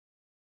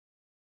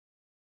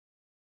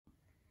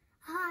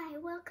Hi,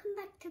 welcome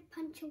back to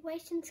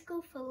Punctuation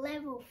School for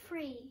Level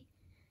 3.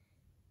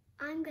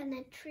 I'm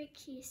gonna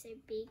trick you, so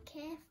be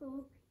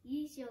careful.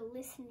 Use your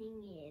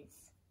listening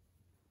ears.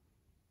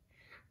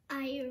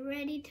 Are you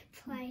ready to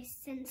play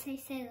Sensei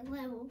Says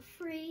Level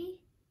 3?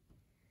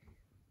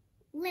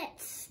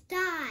 Let's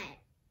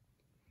start!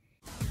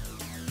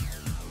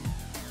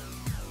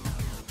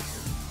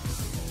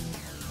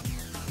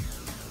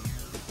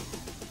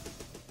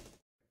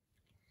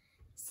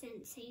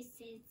 Sensei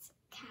says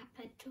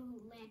capital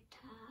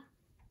letter.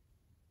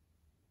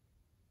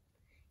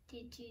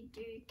 Did you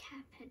do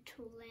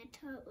capital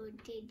letter or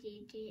did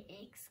you do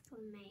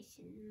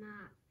exclamation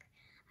mark?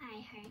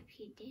 I hope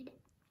you did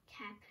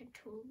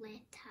capital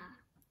letter.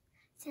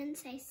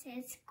 Sensei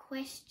says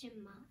question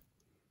mark.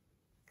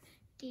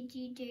 Did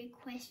you do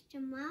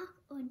question mark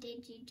or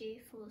did you do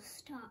full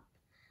stop?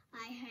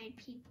 I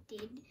hope you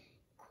did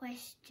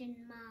question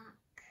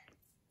mark.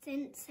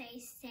 Sensei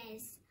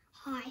says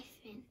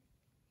hyphen.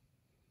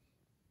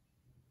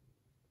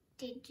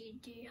 Did you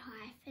do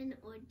hyphen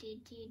or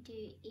did you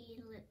do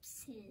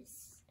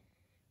ellipses?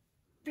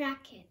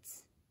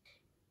 Brackets.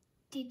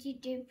 Did you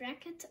do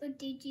brackets or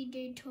did you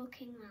do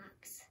talking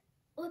marks?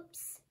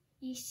 Oops,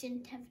 you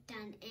shouldn't have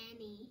done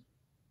any.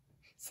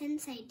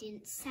 Sensei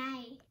didn't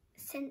say.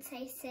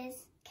 Sensei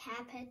says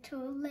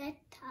capital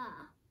letter.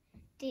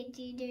 Did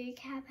you do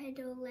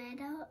capital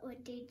letter or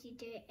did you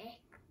do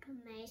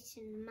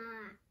exclamation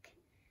mark?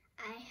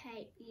 I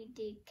hope you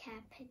did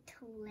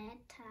capital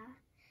letter.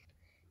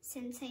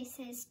 Sensei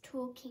says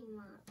talking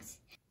marks.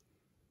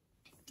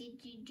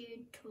 Did you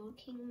do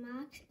talking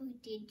marks or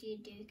did you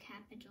do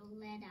capital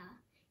letter?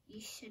 You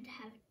should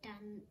have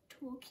done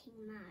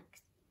talking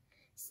marks.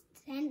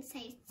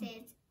 Sensei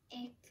says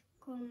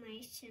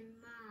exclamation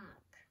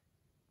mark.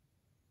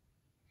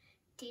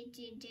 Did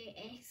you do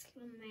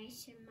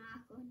exclamation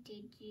mark or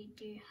did you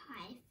do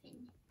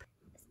hyphen?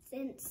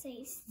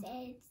 Sensei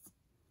says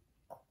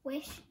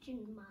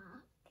question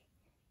mark.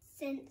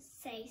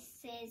 Sensei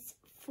says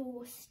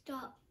full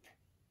stop.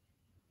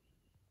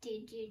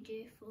 Did you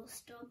do full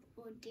stop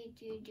or did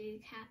you do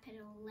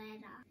capital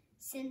letter?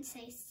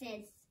 Sensei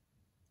says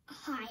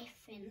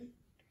hyphen.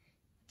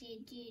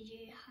 Did you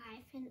do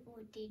hyphen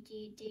or did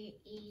you do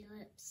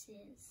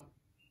ellipses?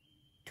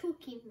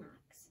 Talking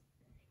marks.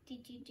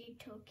 Did you do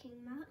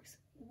talking marks?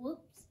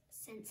 Whoops,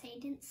 Sensei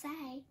didn't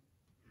say.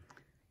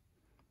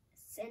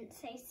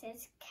 Sensei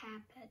says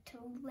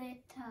capital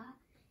letter.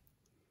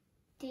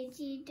 Did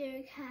you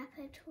do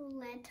capital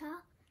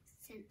letter?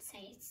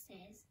 Sensei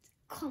says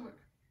comma.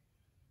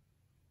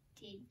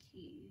 Did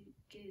you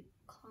do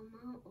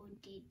comma or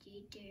did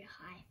you do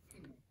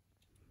hyphen?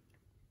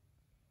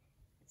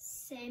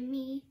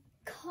 Semicolon.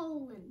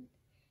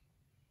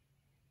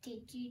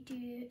 Did you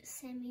do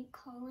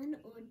semicolon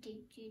or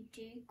did you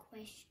do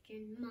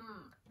question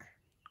mark?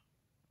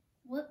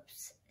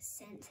 Whoops,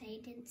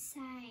 Sensei didn't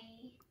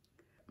say.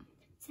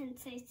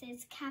 Sensei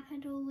says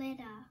capital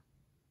letter.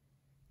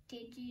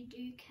 Did you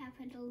do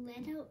capital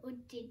letter or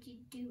did you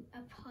do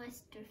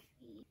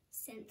apostrophe?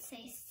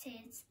 Sensei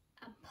says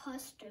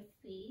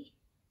apostrophe.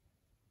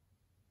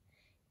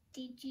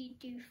 Did you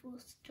do full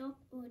stop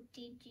or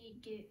did you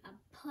do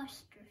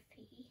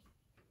apostrophe?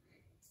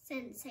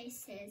 Sensei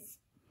says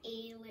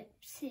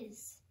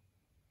ellipses.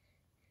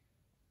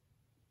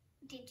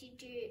 Did you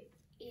do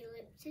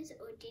ellipses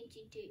or did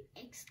you do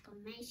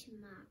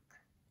exclamation mark?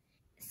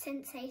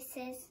 Sensei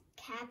says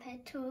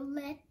capital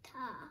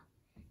letter.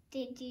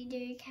 Did you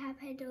do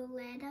capital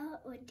letter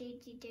or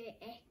did you do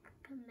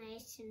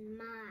exclamation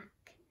mark?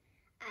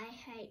 I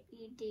hope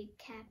you did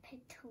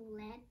capital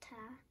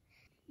letter.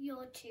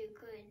 You're too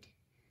good.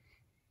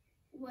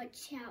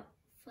 Watch out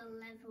for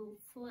level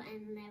 4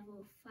 and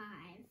level 5.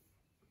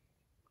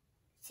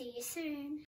 See you soon.